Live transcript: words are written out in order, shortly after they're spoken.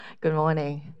Good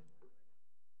morning.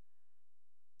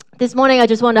 This morning, I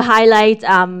just want to highlight,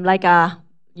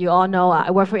 you all know, I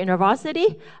work for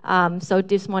university. So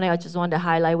this morning, I just want to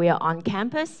highlight we are on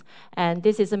campus, and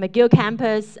this is a McGill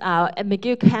campus. At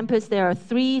McGill campus, there are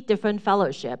 3 different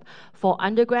fellowships for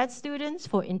undergrad students,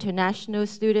 for international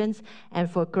students, and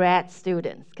for grad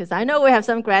students. Because I know we have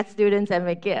some grad students at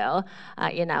McGill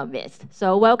in our midst.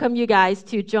 So welcome you guys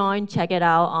to join. Check it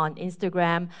out on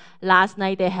Instagram. Last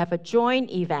night, they have a joint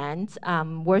event,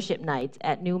 worship night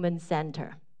at Newman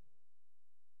Center.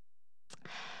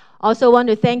 Also want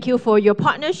to thank you for your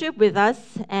partnership with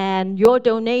us and your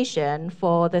donation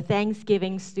for the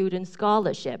Thanksgiving Student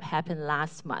Scholarship happened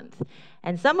last month.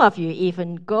 And some of you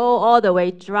even go all the way,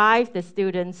 drive the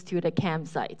students to the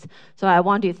campsite. So I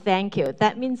want to thank you.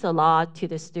 That means a lot to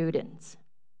the students.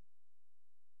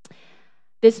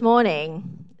 This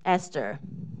morning, Esther.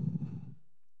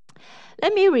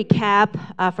 Let me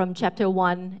recap from chapter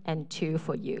 1 and 2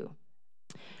 for you.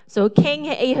 So King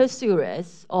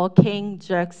Ahasuerus, or King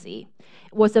Xerxes,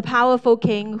 was a powerful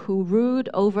king who ruled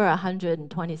over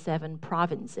 127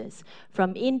 provinces,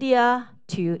 from India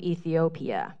to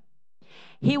Ethiopia.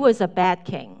 He was a bad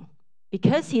king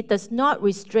because he does not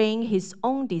restrain his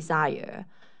own desire,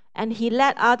 and he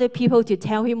let other people to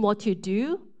tell him what to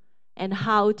do and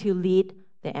how to lead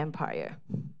the empire.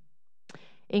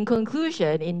 In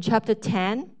conclusion, in chapter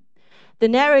 10, the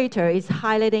narrator is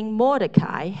highlighting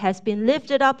Mordecai has been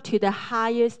lifted up to the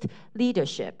highest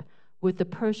leadership with the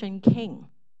Persian king.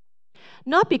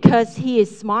 Not because he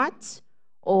is smart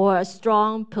or a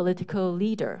strong political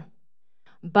leader,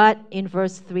 but in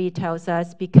verse 3 tells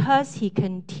us because he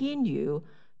continued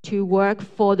to work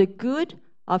for the good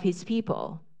of his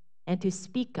people and to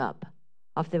speak up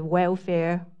of the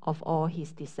welfare of all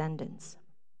his descendants.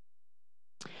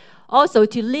 Also,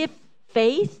 to live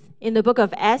faith in the book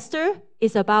of Esther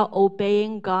is about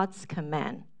obeying God's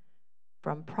command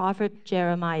from prophet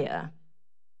Jeremiah.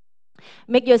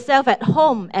 Make yourself at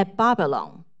home at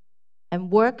Babylon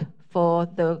and work for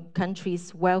the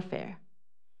country's welfare.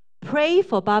 Pray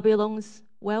for Babylon's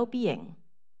well-being.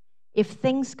 If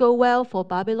things go well for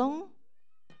Babylon,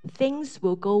 things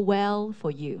will go well for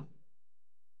you.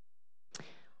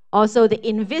 Also, the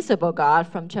invisible God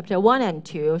from chapter 1 and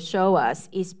 2 show us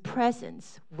his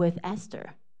presence with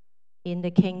Esther in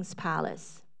the king's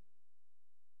palace.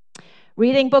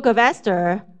 Reading book of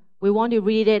Esther, we want to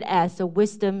read it as a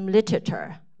wisdom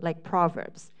literature, like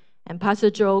Proverbs, and Pastor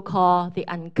Joe called the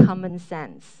uncommon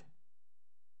sense.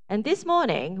 And this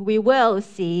morning, we will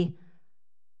see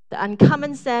the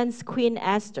uncommon sense Queen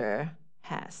Esther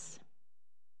has.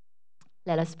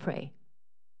 Let us pray.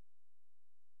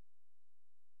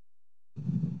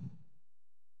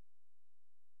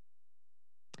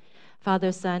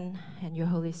 Father, Son, and your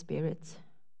Holy Spirit,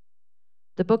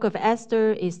 the book of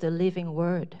Esther is the living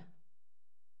word.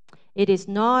 It is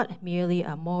not merely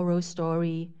a moral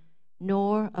story,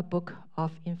 nor a book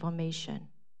of information.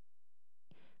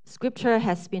 Scripture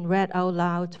has been read out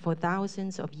loud for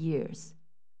thousands of years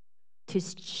to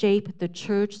shape the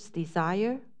church's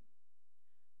desire,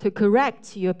 to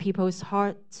correct your people's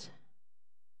heart,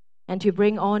 and to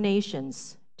bring all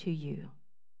nations to you.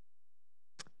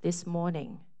 This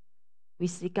morning, we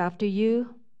seek after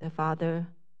you, the Father,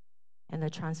 and the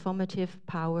transformative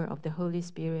power of the Holy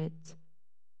Spirit.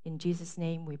 In Jesus'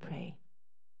 name we pray.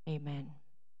 Amen.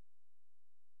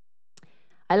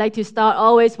 I like to start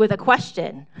always with a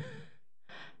question.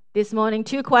 This morning,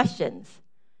 2 questions.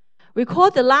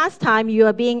 Recall the last time you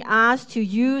are being asked to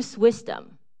use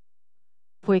wisdom.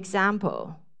 For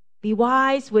example, be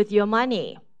wise with your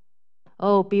money.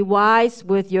 Oh, be wise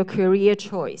with your career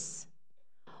choice.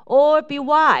 Or be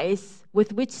wise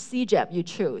with which CJAP you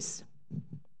choose.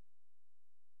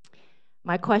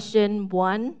 My question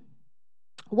 1,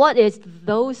 what is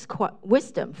those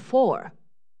wisdom for?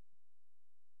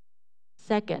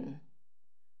 Second,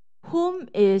 whom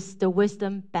is the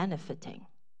wisdom benefiting?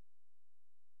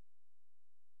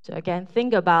 So again,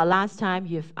 think about last time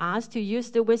you've asked to use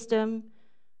the wisdom.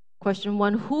 Question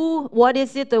 1, what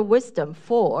is it the wisdom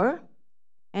for?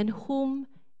 And whom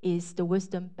is the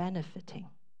wisdom benefiting?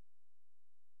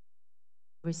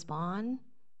 Respond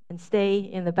and stay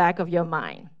in the back of your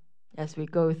mind as we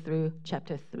go through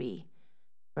chapter 3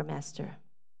 from Esther.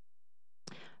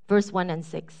 Verse 1 and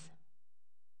 6.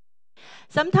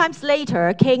 Sometimes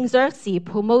later, King Xerxes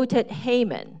promoted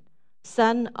Haman,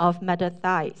 son of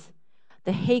Mattathias,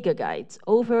 the Hagagites,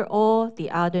 over all the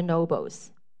other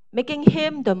nobles, making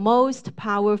him the most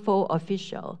powerful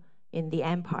official in the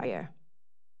empire.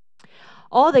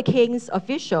 All the king's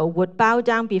officials would bow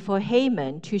down before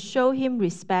Haman to show him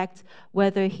respect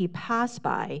whether he passed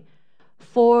by,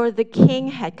 for the king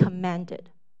had commanded.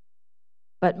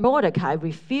 But Mordecai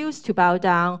refused to bow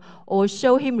down or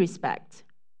show him respect.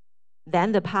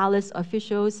 Then the palace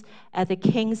officials at the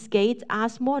king's gate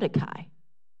asked Mordecai,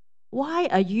 "Why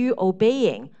are you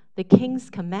obeying the king's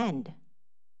command?"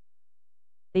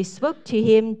 They spoke to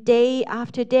him day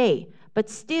after day, but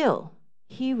still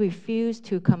he refused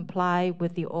to comply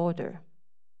with the order.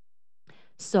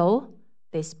 So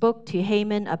they spoke to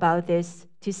Haman about this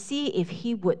to see if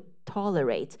he would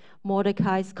tolerate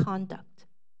Mordecai's conduct,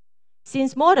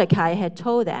 since Mordecai had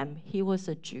told them he was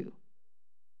a Jew.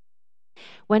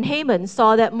 When Haman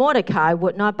saw that Mordecai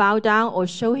would not bow down or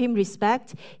show him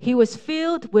respect, he was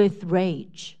filled with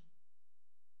rage.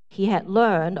 He had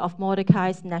learned of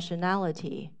Mordecai's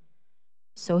nationality,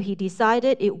 so he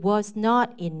decided it was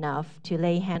not enough to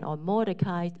lay hand on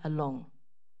Mordecai alone.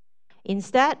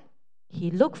 Instead, he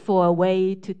looked for a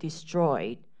way to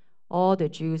destroy all the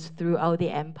Jews throughout the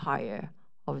empire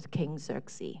of King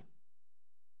Xerxes.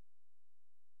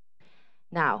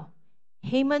 Now,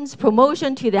 Haman's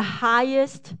promotion to the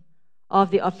highest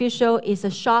of the official is a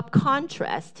sharp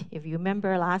contrast, if you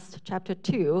remember last chapter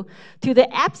 2, to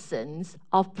the absence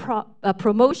of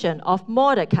promotion of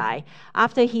Mordecai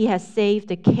after he has saved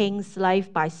the king's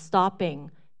life by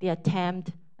stopping the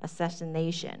attempted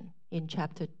assassination in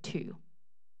chapter 2.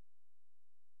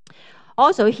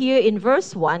 Also, here in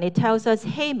verse 1, it tells us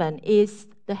Haman is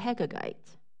the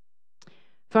Agagite.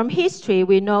 From history,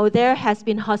 we know there has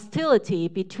been hostility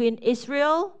between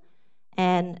Israel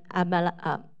and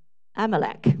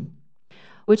Amalek,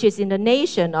 which is in the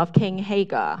nation of King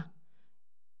Hagar.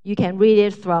 You can read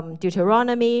it from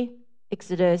Deuteronomy,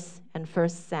 Exodus, and 1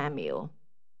 Samuel.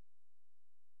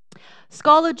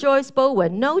 Scholar Joyce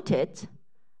Bowen noted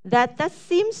that there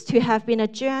seems to have been a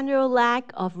general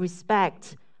lack of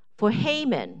respect for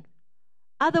Haman.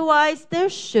 Otherwise, there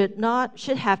should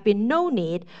have been no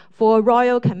need for a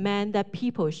royal command that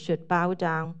people should bow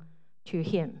down to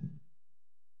him.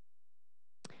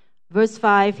 Verse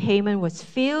 5, Haman was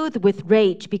filled with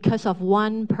rage because of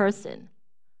one person.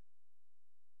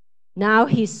 Now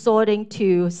he's sorting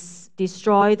to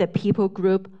destroy the people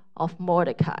group of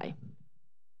Mordecai.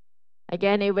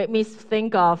 Again, it made me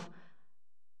think of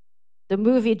the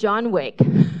movie John Wick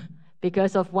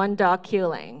because of one dog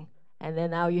killing. And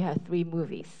then now you have 3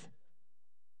 movies.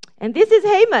 And this is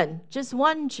Haman, just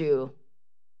one Jew.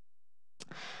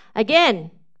 Again,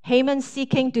 Haman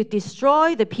seeking to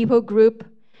destroy the people group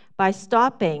by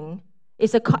stopping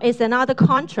is another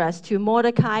contrast to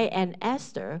Mordecai and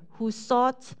Esther, who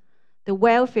sought the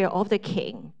welfare of the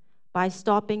king by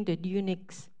stopping the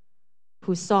eunuchs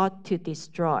who sought to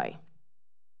destroy.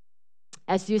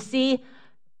 As you see,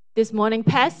 this morning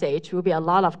passage will be a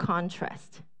lot of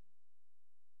contrast.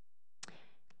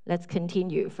 Let's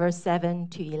continue, verse 7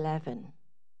 to 11.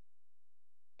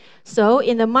 So,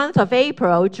 in the month of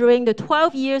April, during the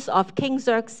 12 years of King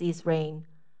Xerxes' reign,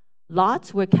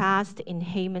 lots were cast in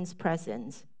Haman's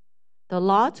presence. The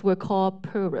lots were called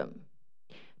Purim,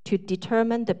 to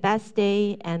determine the best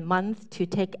day and month to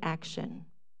take action.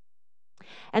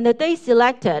 And the day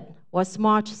selected was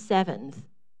March 7th,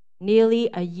 nearly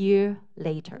a year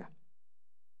later.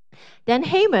 Then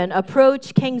Haman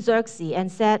approached King Xerxes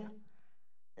and said,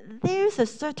 "There's a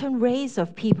certain race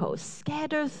of people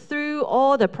scattered through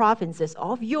all the provinces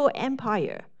of your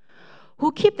empire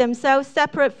who keep themselves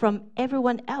separate from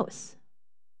everyone else.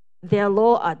 Their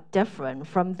laws are different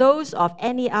from those of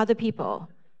any other people,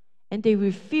 and they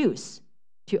refuse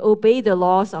to obey the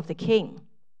laws of the king.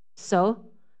 So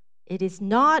it is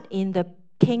not in the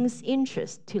king's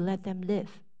interest to let them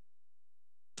live.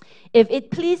 If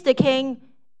it please the king,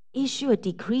 issue a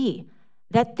decree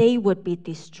that they would be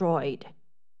destroyed.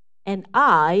 And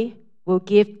I will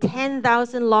give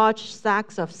 10,000 large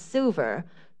sacks of silver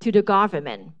to the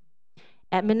government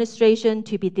administration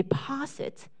to be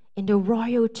deposited in the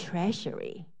royal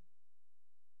treasury."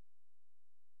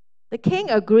 The king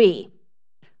agreed,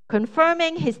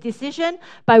 confirming his decision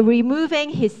by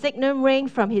removing his signet ring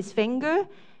from his finger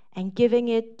and giving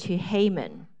it to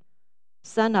Haman,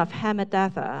 son of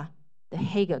Hammedatha, the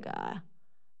Agagite,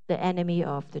 the enemy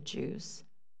of the Jews.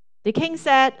 The king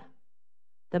said,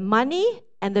 "The money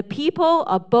and the people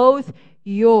are both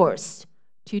yours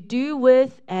to do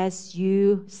with as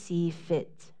you see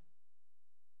fit."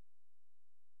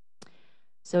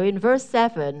 So in verse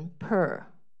 7,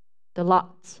 the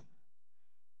lot,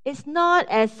 is not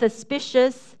as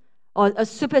suspicious or as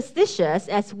superstitious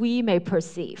as we may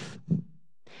perceive.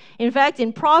 In fact,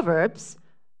 in Proverbs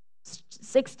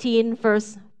 16,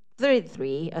 verse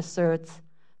 33 asserts,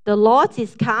 "The lot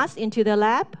is cast into the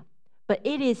lap, but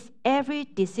every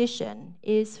decision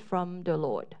is from the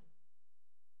Lord."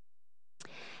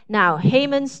 Now,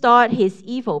 Haman started his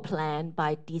evil plan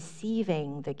by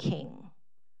deceiving the king.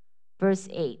 Verse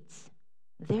 8,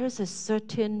 there's a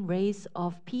certain race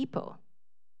of people.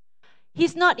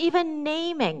 He's not even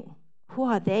naming who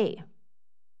are they.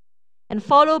 And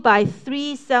followed by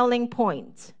 3 selling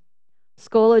points.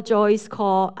 Scholar Joyce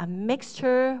called a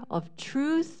mixture of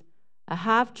truth, a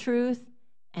half-truth,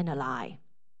 and a lie.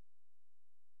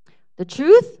 The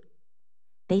truth,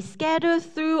 they scatter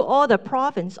through all the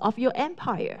province of your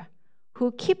empire,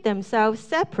 who keep themselves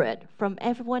separate from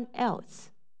everyone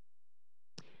else.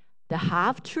 The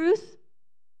half-truth,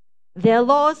 their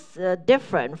laws are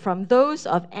different from those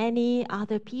of any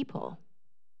other people.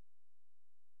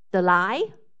 The lie,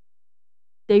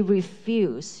 they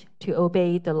refuse to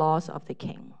obey the laws of the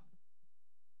king.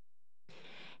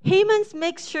 Haman's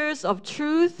mixtures of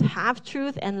truth,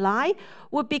 half-truth, and lie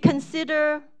would be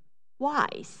considered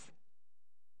wise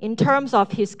in terms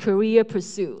of his career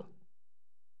pursuit.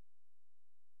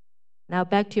 Now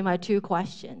back to my 2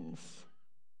 questions.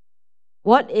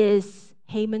 What is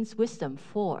Haman's wisdom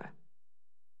for?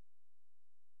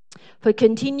 For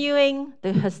continuing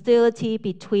the hostility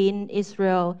between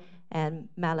Israel and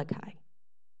Malachi.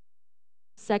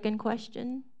 Second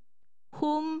question,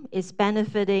 whom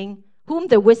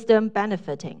the wisdom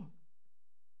benefiting?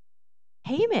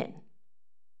 Haman,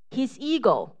 his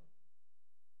ego.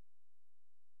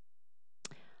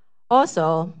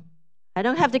 Also, I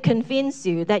don't have to convince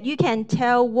you that you can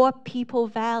tell what people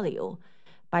value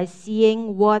by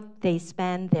seeing what they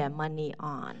spend their money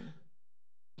on.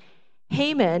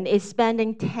 Haman is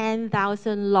spending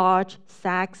 10,000 large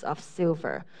sacks of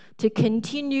silver to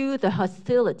continue the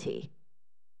hostility.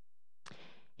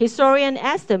 Historians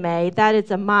estimate that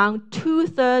it's among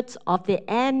 2/3 of the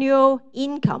annual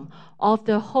income of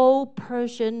the whole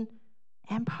Persian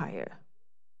Empire.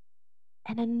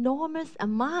 An enormous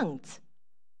amount.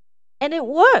 And it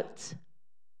worked.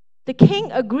 The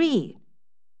king agreed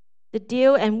the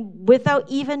deal, and without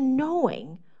even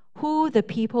knowing who the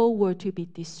people were to be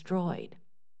destroyed.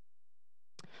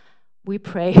 We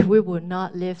pray we will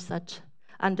not live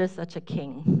under such a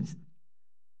king.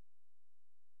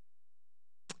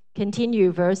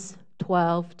 Continue verse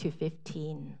 12 to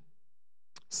 15.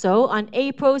 So on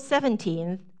April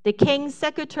 17th, the king's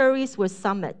secretaries were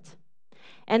summoned,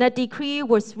 and a decree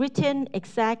was written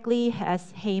exactly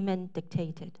as Haman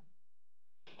dictated.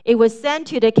 It was sent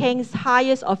to the king's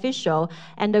highest official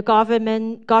and the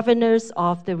governors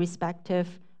of the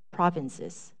respective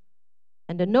provinces,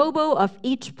 and the noble of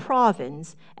each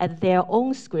province at their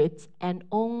own scripts and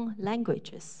own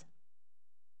languages.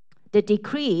 The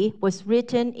decree was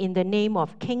written in the name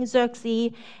of King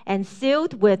Xerxes and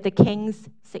sealed with the king's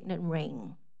signet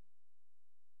ring.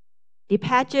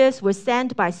 Dispatches were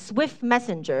sent by swift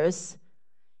messengers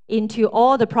into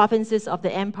all the provinces of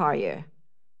the empire,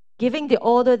 giving the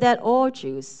order that all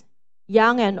Jews,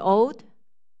 young and old,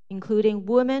 including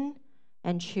women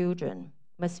and children,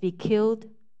 must be killed,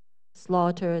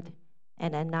 slaughtered,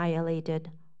 and annihilated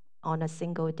on a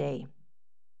single day.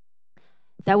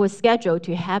 That was scheduled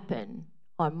to happen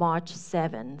on March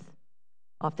 7th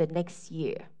of the next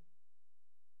year.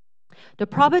 The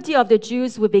property of the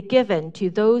Jews would be given to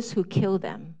those who kill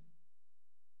them.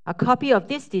 A copy of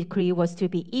this decree was to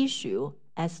be issued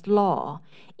as law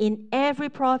in every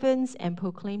province and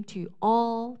proclaimed to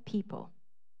all people,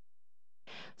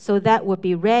 so that would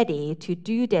be ready to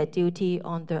do their duty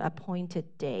on the appointed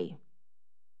day.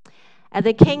 At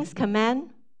the king's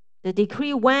command, the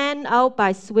decree went out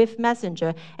by swift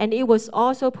messenger, and it was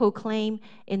also proclaimed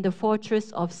in the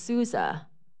fortress of Susa,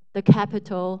 the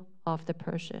capital of the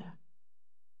Persia.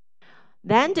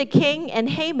 Then the king and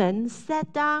Haman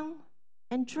sat down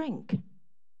and drank.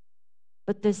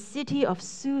 But the city of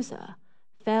Susa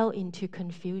fell into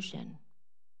confusion.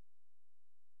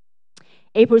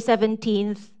 April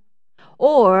 17th,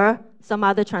 or some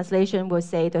other translation will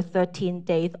say the 13th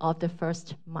day of the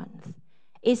first month,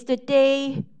 is the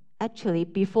day actually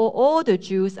before all the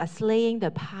Jews are slaying the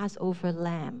Passover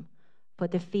lamb for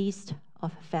the feast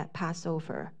of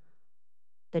Passover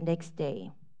the next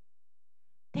day.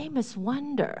 They must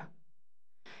wonder,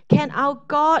 can our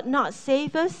God not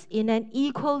save us in an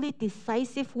equally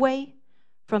decisive way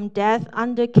from death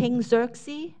under King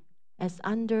Xerxes as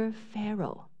under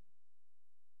Pharaoh?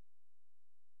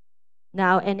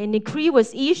 Now, and a decree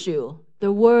was issued,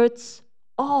 the words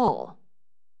all,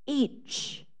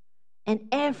 each, and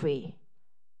every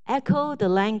echo the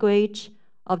language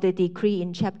of the decree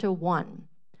in chapter 1,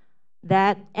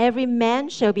 that every man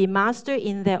shall be master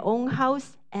in their own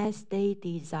house as they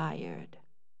desired.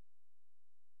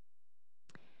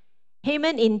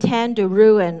 Haman intended the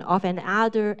ruin of an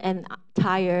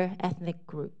entire ethnic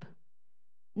group.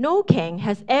 No king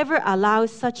has ever allowed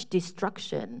such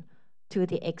destruction to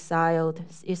the exiled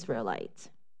Israelites.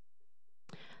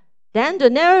 Then the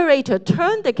narrator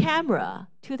turned the camera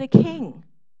to the king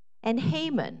and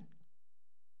Haman,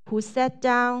 who sat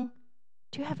down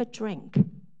to have a drink.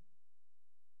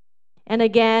 And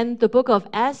again, the book of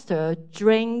Esther,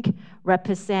 drink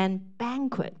represent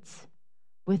banquets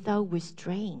without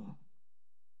restraint.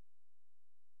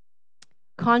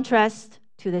 Contrast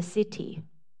to the city.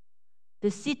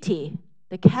 The city,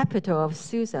 the capital of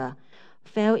Susa,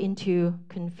 fell into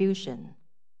confusion.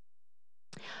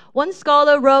 One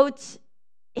scholar wrote,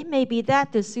 it may be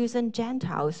that the Susan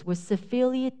Gentiles were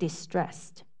severely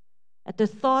distressed at the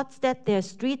thoughts that their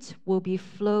streets will be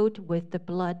flowed with the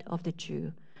blood of the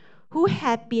Jew, who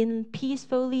had been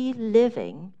peacefully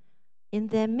living in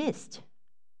their midst.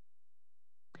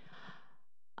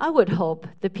 I would hope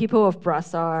the people of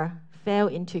Brassard fell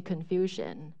into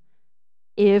confusion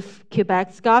if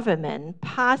Quebec's government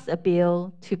passed a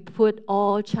bill to put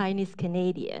all Chinese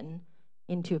Canadians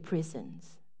into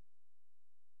prisons.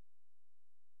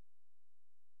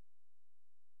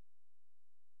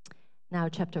 Now,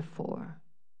 chapter 4.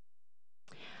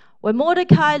 When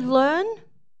Mordecai learned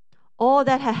all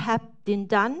that had been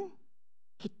done,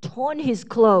 he torn his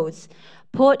clothes,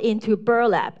 put into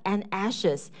burlap and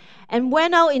ashes, and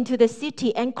went out into the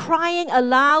city and crying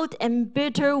aloud and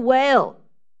bitter wail.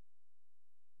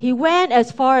 He went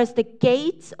as far as the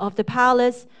gates of the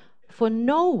palace, for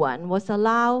no one was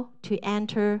allowed to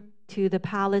enter to the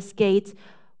palace gates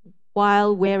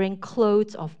while wearing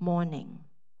clothes of mourning.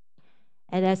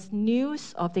 And as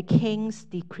news of the king's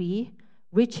decree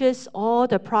reaches all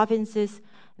the provinces,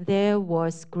 there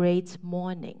was great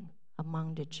mourning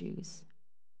among the Jews.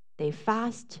 They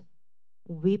fast,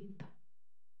 weep,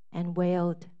 and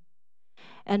wailed,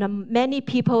 and many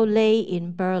people lay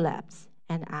in burlaps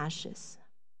and ashes.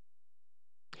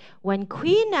 When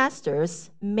Queen Esther's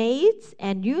maids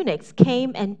and eunuchs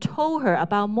came and told her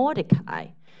about Mordecai,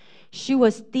 she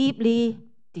was deeply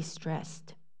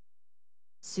distressed.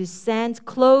 She sent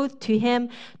clothes to him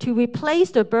to replace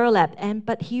the burlap,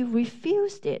 but he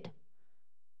refused it.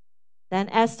 Then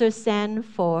Esther sent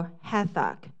for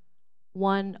Hathach,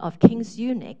 one of King's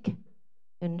eunuchs,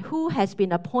 and who has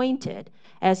been appointed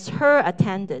as her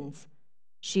attendant.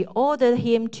 She ordered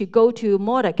him to go to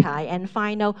Mordecai and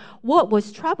find out what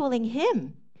was troubling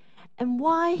him and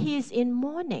why he is in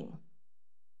mourning.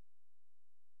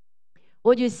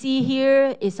 What you see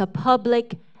here is a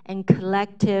public and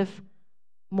collective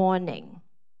mourning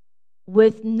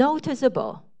with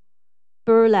noticeable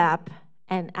burlap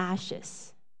and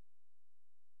ashes.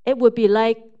 It would be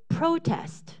like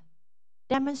protest,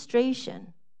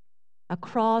 demonstration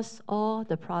across all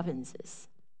the provinces.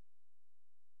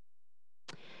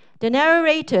 The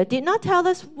narrator did not tell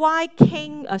us why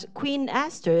Queen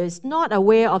Esther is not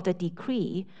aware of the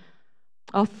decree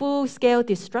of full-scale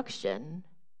destruction.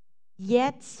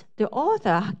 Yet the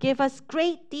author gave us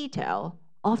great detail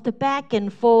of the back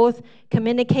and forth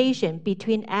communication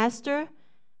between Esther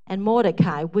and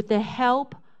Mordecai with the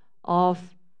help of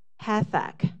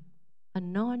Hathach, a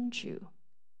non-Jew.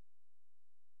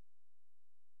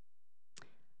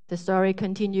 The story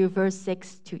continues, verse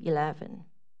 6 to 11.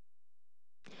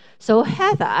 So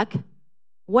Hathach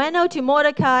went out to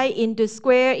Mordecai in the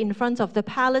square in front of the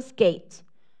palace gate.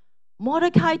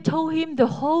 Mordecai told him the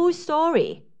whole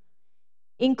story,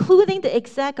 including the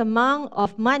exact amount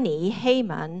of money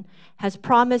Haman has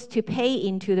promised to pay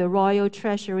into the royal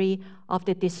treasury of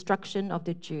the destruction of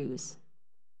the Jews.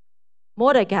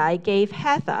 Mordecai gave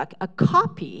Hathach a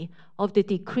copy of the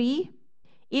decree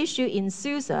issued in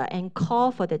Susa and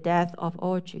called for the death of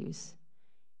all Jews.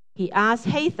 He asked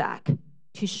Hathach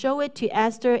to show it to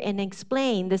Esther and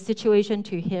explain the situation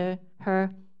to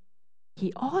her.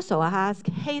 He also asked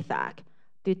Hathach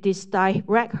to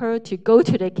direct her to go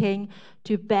to the king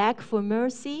to beg for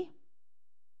mercy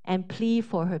and plead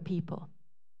for her people.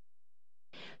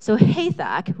 So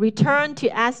Hathach returned to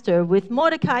Esther with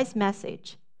Mordecai's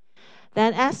message.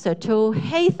 Then Esther told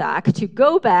Hathach to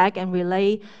go back and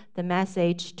relay the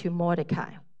message to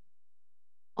Mordecai.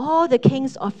 All the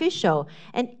king's officials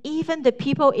and even the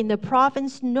people in the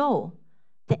province know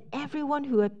that everyone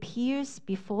who appears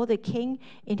before the king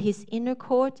in his inner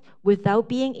court without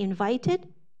being invited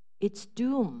is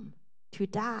doomed to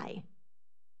die,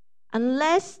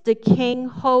 unless the king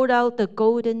hold out the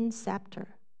golden scepter.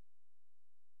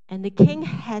 And the king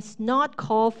has not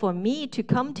called for me to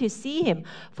come to see him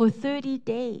for 30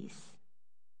 days.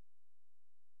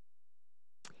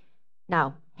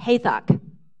 Now, Hathach,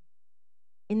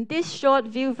 in these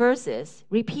short few verses,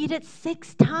 repeated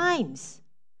 6 times,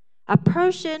 a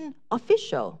Persian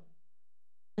official,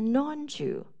 a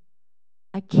non-Jew,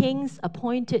 a king's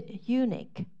appointed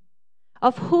eunuch,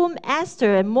 of whom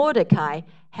Esther and Mordecai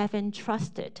have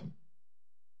entrusted.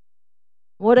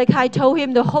 Mordecai told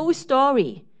him the whole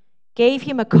story, gave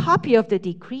him a copy of the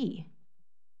decree.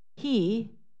 He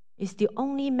is the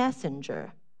only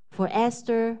messenger for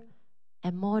Esther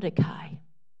and Mordecai.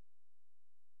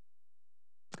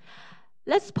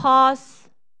 Let's pause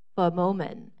for a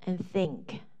moment and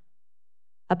think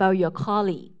about your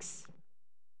colleagues,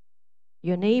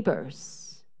 your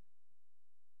neighbors,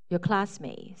 your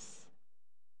classmates.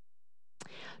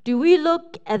 Do we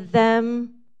look at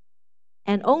them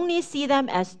and only see them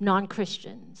as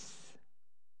non-Christians?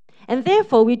 And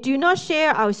therefore, we do not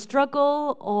share our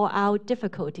struggle or our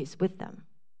difficulties with them?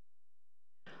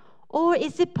 Or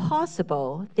is it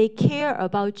possible they care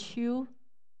about you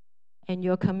and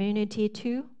your community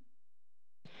too?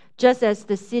 Just as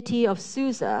the city of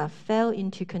Susa fell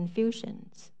into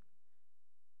confusions,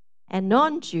 and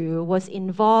non-Jew was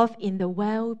involved in the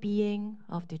well-being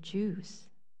of the Jews.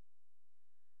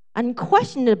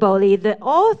 Unquestionably, the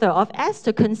author of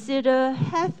Esther considered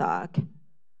Hathach,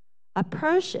 a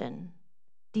Persian,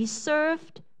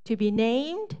 deserved to be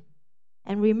named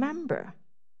and remembered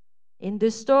in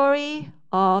the story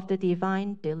of the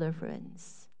divine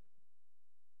deliverance.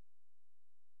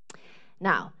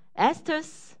 Now,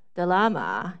 Esther's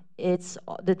dilemma, it's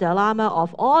the dilemma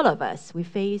of all of us we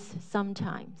face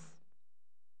sometimes.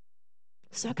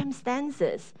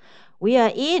 Circumstances we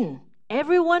are in,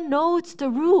 everyone knows the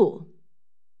rule.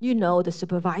 You know the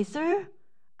supervisor,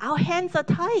 our hands are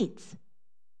tied.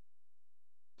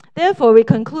 Therefore, we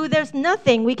conclude there's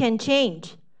nothing we can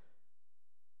change.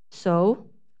 So,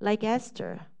 like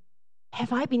Esther,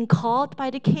 have I been called by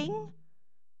the king?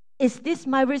 Is this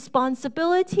my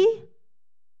responsibility?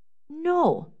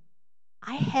 No,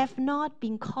 I have not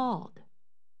been called.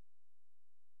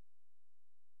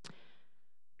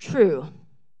 True,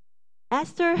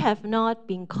 Esther have not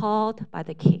been called by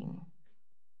the king,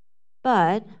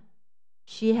 but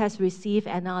she has received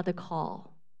another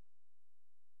call.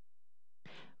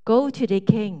 Go to the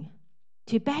king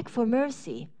to beg for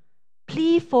mercy,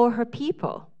 plead for her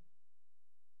people.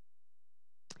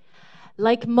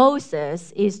 Like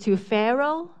Moses is to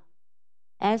Pharaoh,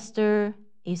 Esther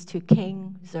is to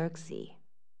King Xerxes,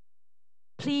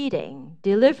 pleading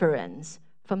deliverance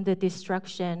from the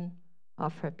destruction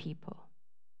of her people.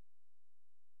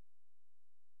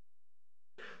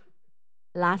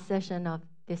 Last session of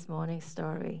this morning's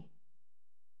story,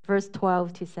 verse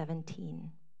 12 to 17.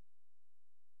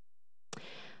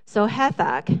 So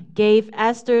Hathach gave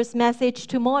Esther's message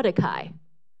to Mordecai.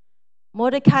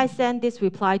 Mordecai sent this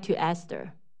reply to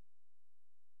Esther.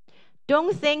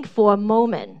 Don't think for a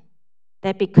moment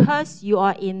that because you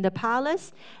are in the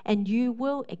palace and you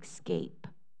will escape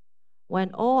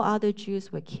when all other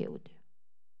Jews were killed.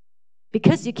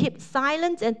 Because you keep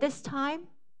silent at this time,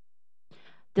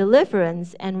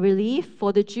 deliverance and relief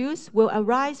for the Jews will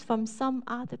arise from some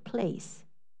other place.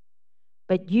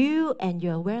 But you and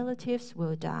your relatives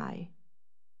will die.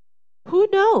 Who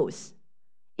knows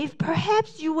if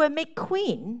perhaps you were made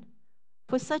queen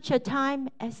for such a time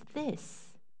as this?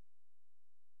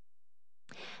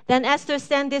 Then Esther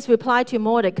sent this reply to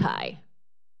Mordecai.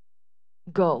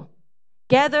 Go,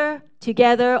 gather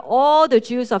together all the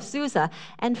Jews of Susa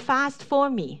and fast for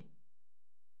me.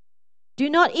 Do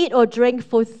not eat or drink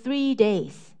for 3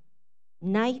 days,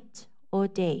 night or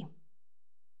day.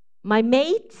 My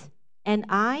maid and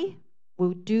I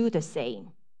will do the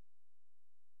same.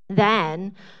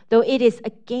 Then, though it is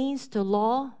against the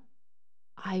law,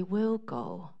 I will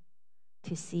go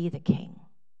to see the king.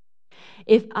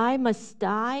 If I must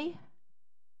die,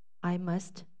 I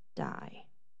must die.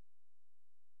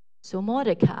 So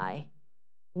Mordecai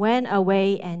went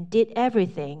away and did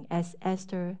everything as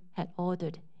Esther had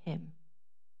ordered him.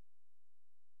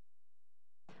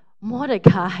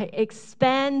 Mordecai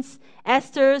expands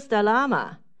Esther's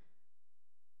dilemma.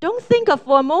 Don't think of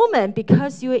for a moment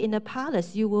because you are in a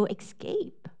palace, you will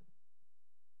escape.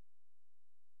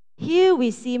 Here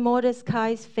we see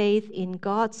Mordecai's faith in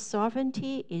God's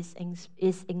sovereignty is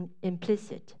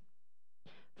implicit.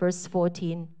 Verse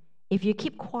 14, if you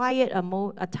keep quiet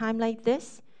a time like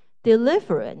this,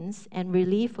 deliverance and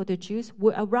relief for the Jews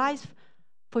will arise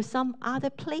for some other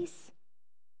place.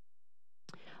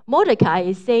 Mordecai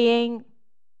is saying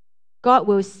God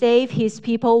will save his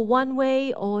people one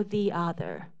way or the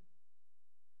other.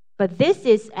 But this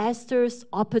is Esther's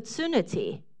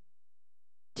opportunity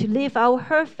to live out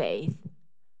her faith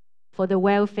for the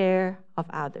welfare of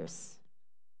others.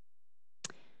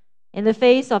 In the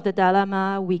face of the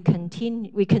dilemma, we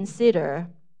consider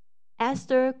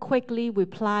Esther quickly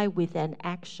replied with an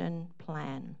action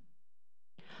plan.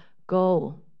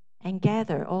 Go and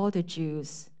gather all the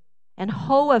Jews and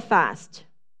hold a fast.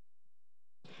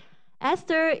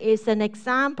 Esther is an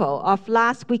example of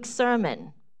last week's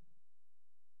sermon.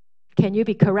 Can you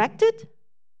be corrected,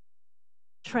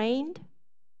 trained,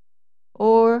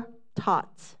 or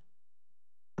taught?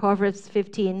 Proverbs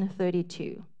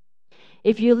 15:32.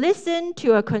 If you listen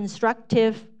to a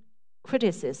constructive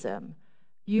criticism,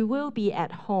 you will be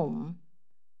at home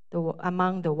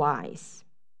among the wise.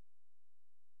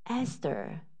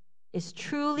 Esther is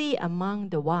truly among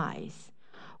the wise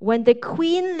when the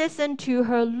queen listened to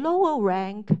her lower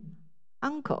rank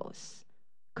uncle's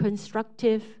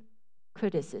constructive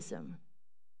criticism.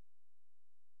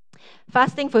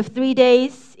 Fasting for 3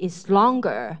 days is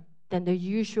longer than the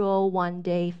usual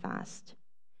one-day fast,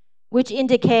 which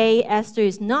indicates Esther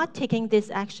is not taking this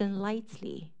action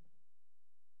lightly.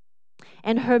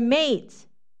 And her maids,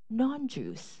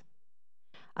 non-Jews,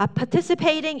 are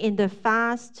participating in the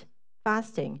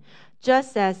fasting,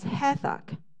 just as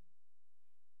Hathach,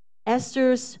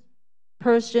 Esther's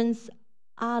Persian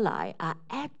ally, are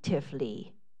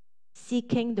actively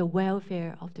seeking the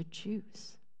welfare of the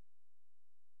Jews.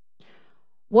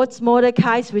 What's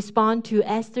Mordecai's response to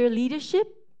Esther's leadership?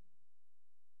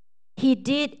 He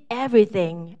did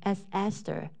everything as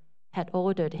Esther had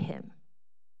ordered him.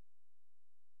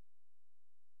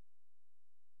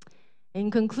 In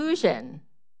conclusion,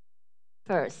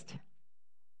 first,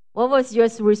 what was your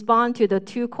response to the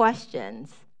two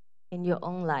questions in your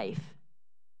own life?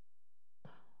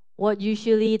 What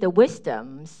usually the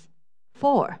wisdoms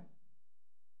for?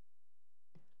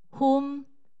 Whom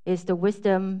is the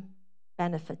wisdom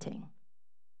benefiting?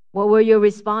 What were your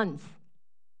response?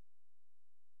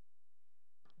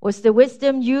 Was the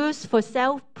wisdom used for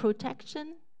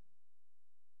self-protection?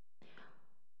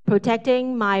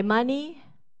 Protecting my money,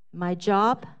 my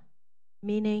job,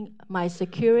 meaning my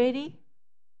security?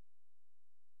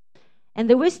 And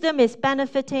the wisdom is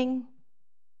benefiting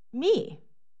me.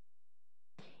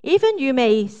 Even you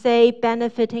may say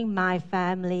benefiting my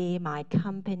family, my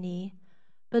company,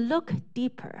 but look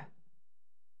deeper.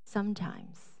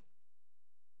 Sometimes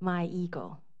my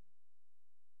ego.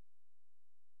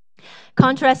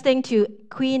 Contrasting to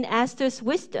Queen Esther's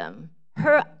wisdom,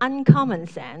 her uncommon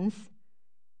sense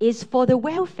is for the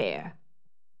welfare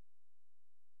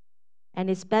and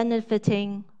is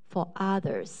benefiting for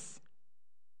others.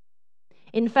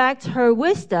 In fact, her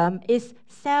wisdom is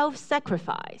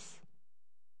self-sacrifice.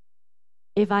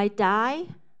 If I die,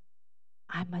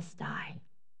 I must die.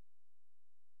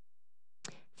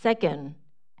 Second,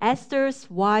 Esther's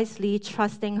wisely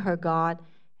trusting her God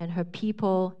and her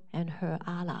people and her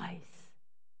allies.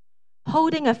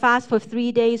 Holding a fast for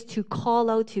 3 days to call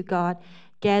out to God,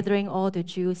 gathering all the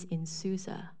Jews in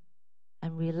Susa,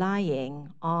 and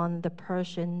relying on the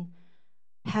Persian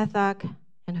Hathach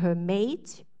and her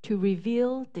maids to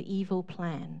reveal the evil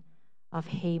plan of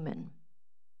Haman.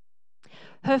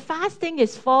 Her fasting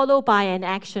is followed by an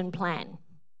action plan,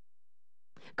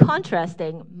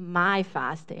 contrasting my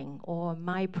fasting or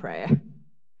my prayer,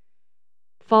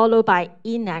 followed by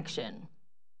inaction.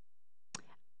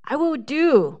 I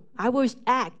will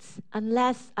act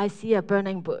unless I see a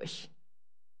burning bush.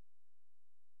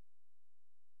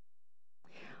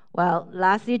 Well,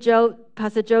 lastly,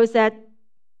 Pastor Joe said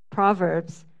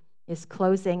Proverbs is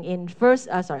closing in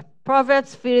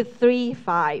Proverbs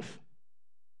 3:5.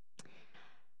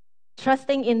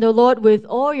 Trusting in the Lord with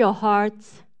all your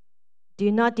hearts,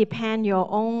 do not depend your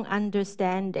own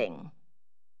understanding.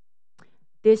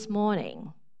 This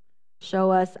morning,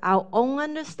 show us our own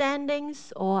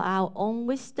understandings or our own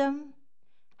wisdom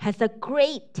has a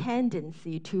great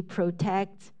tendency to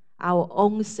protect our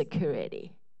own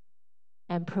security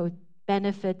and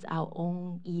benefit our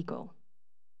own ego.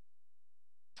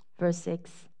 Verse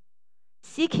 6,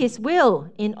 seek his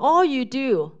will in all you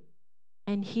do,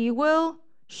 and he will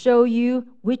show you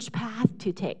which path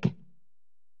to take.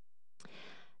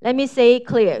 Let me say it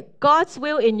clear. God's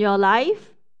will in your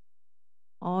life,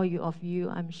 all of you,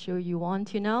 I'm sure you want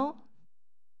to know.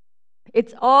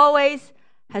 It always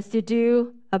has to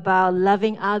do about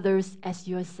loving others as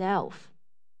yourself.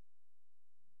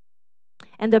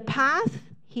 And the path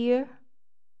here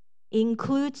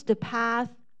includes the path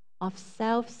of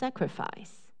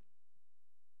self-sacrifice.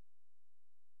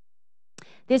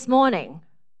 This morning,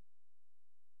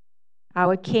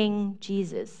 our King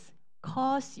Jesus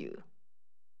calls you.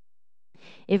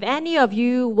 If any of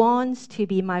you wants to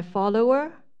be my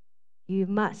follower, you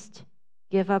must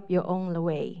give up your own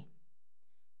way.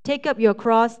 Take up your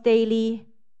cross daily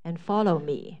and follow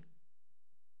me,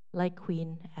 like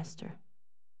Queen Esther.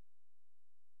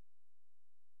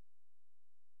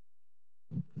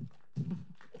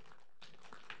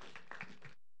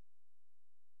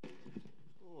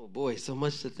 Oh boy, so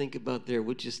much to think about there.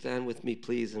 Would you stand with me,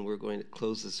 please? And we're going to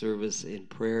close the service in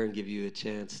prayer and give you a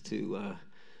chance to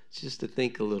just to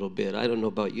think a little bit. I don't know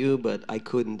about you, but I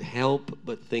couldn't help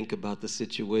but think about the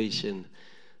situation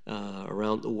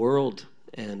around the world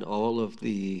and all of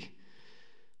the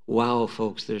wow,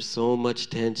 folks. There's so much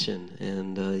tension,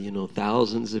 and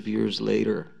thousands of years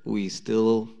later, we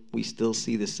still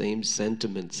see the same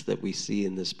sentiments that we see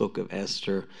in this book of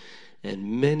Esther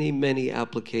and many, many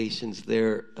applications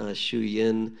there, Shu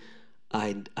Yin.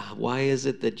 Why is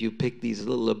it that you pick these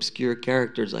little obscure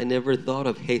characters? I never thought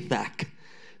of Hathak.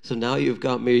 So now you've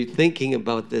got me thinking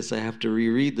about this. I have to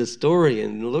reread the story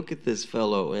and look at this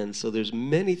fellow. And so there's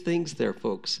many things there,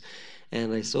 folks.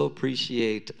 And I so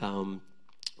appreciate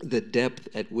the depth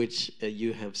at which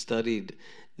you have studied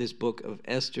this book of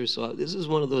Esther. So this is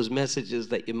one of those messages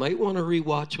that you might want to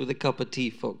rewatch with a cup of tea,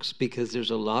 folks, because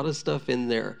there's a lot of stuff in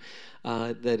there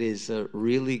that is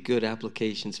really good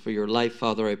applications for your life.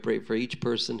 Father, I pray for each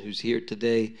person who's here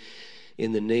today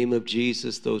in the name of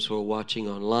Jesus, those who are watching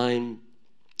online.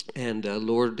 And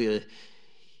Lord,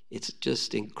 it's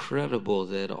just incredible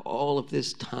that all of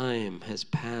this time has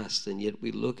passed, and yet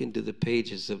we look into the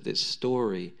pages of this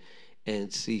story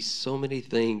and see so many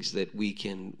things that we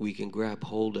can grab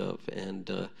hold of and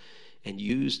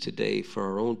use today for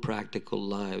our own practical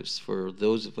lives. For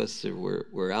those of us that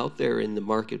we're out there in the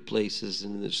marketplaces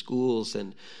and in the schools,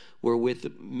 and we're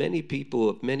with many people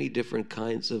of many different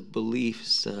kinds of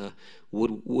beliefs,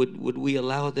 would we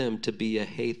allow them to be a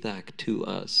Hathak to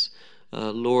us?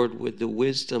 Lord, would the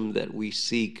wisdom that we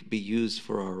seek be used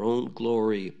for our own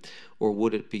glory, or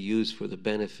would it be used for the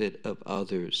benefit of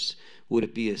others? Would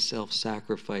it be a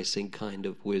self-sacrificing kind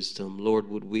of wisdom? Lord,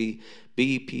 would we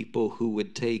be people who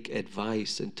would take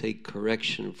advice and take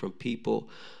correction from people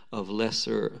of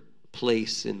lesser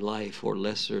place in life or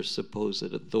lesser supposed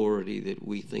authority that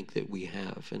we think that we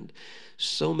have? And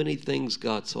so many things,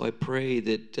 God. So I pray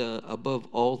that above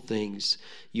all things,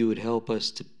 you would help us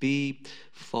to be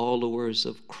followers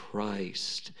of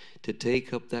Christ, to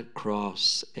take up that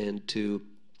cross and to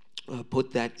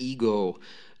put that ego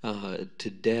to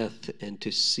death, and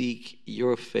to seek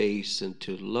your face, and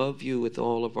to love you with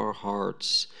all of our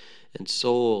hearts and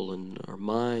soul and our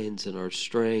minds and our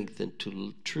strength, and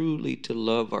to truly to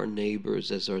love our neighbors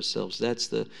as ourselves. That's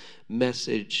the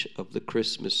message of the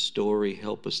Christmas story.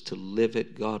 Help us to live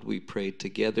it, God, we pray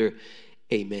together.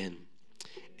 Amen.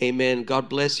 Amen. God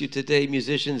bless you today.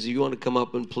 Musicians, if you want to come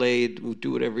up and play,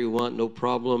 do whatever you want, no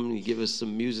problem. You give us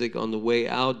some music on the way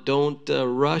out. Don't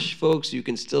rush, folks. You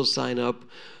can still sign up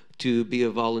to be a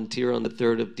volunteer on the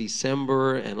 3rd of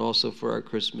December and also for our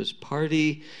Christmas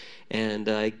party. And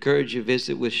I encourage you to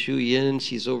visit with Shu Yin.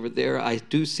 She's over there. I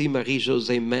do see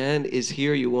Marie-Josée Mann is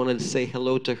here. You wanted to say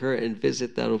hello to her and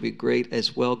visit. That'll be great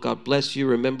as well. God bless you.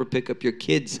 Remember, pick up your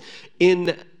kids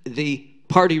in the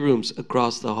party rooms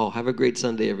across the hall. Have a great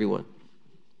Sunday, everyone.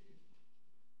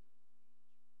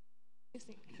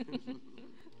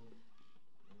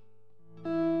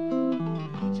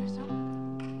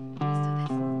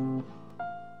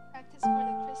 Practice for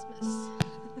the Christmas.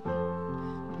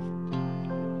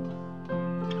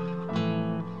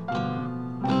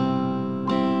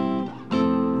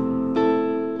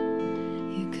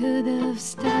 You could have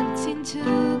stepped into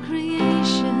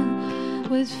creation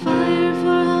with fire for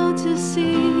all to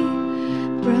see,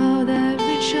 brought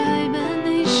every tribe and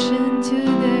nation to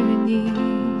their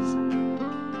knees,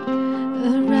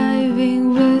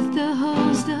 arriving with the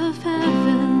host of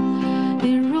heaven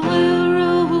in royal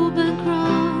robe and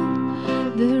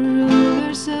crown, the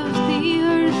rulers of the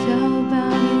earth all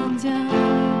bowing down.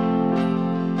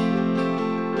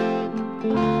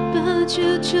 But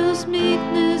you chose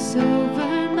meekness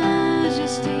over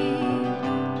majesty,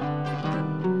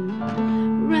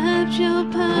 wrapped your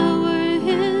power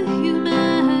in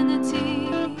humanity.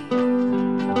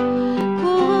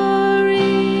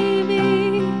 Glory be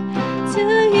to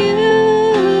you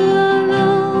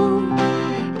alone,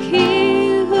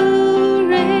 King who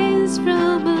reigns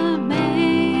from a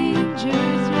manger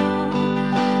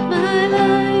throne. My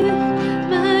life,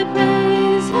 my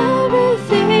praise,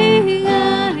 everything I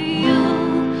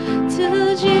owe to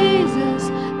Jesus,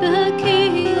 the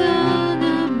King on a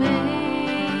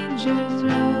manger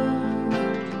throne.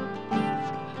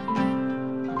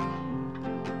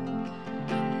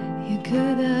 You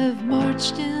could have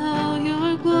marched in all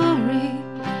your glory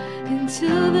into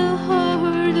the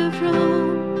heart of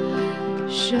Rome,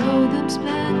 show them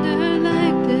splendor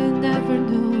like they never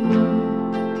know.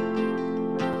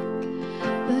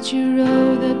 But you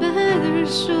wrote a better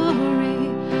story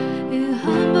in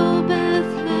humble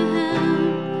Bethlehem,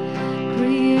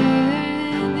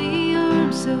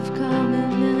 lives of common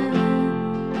men.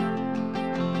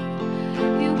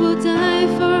 You will die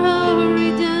for our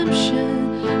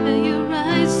redemption, and you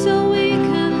rise so we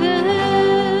can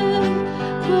live.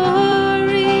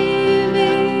 Glory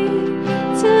be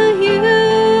to you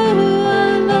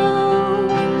alone,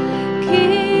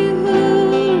 King who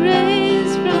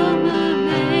reigns from a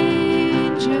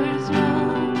manger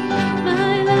throne.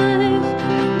 My life,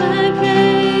 my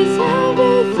praise,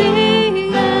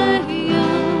 everything I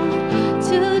own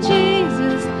to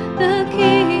Jesus, the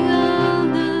King on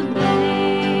the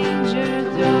manger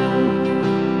throne.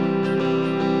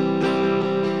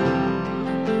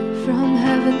 From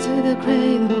heaven to the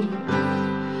cradle,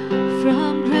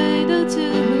 from cradle to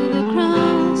the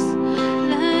cross,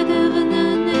 let heaven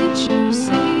and nature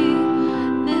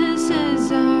sing, this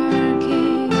is our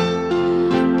King.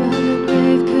 But the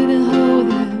grave couldn't hold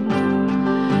him,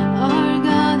 our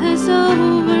God has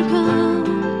overcome.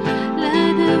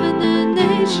 Let heaven and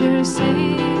nature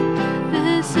sing,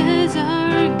 this is our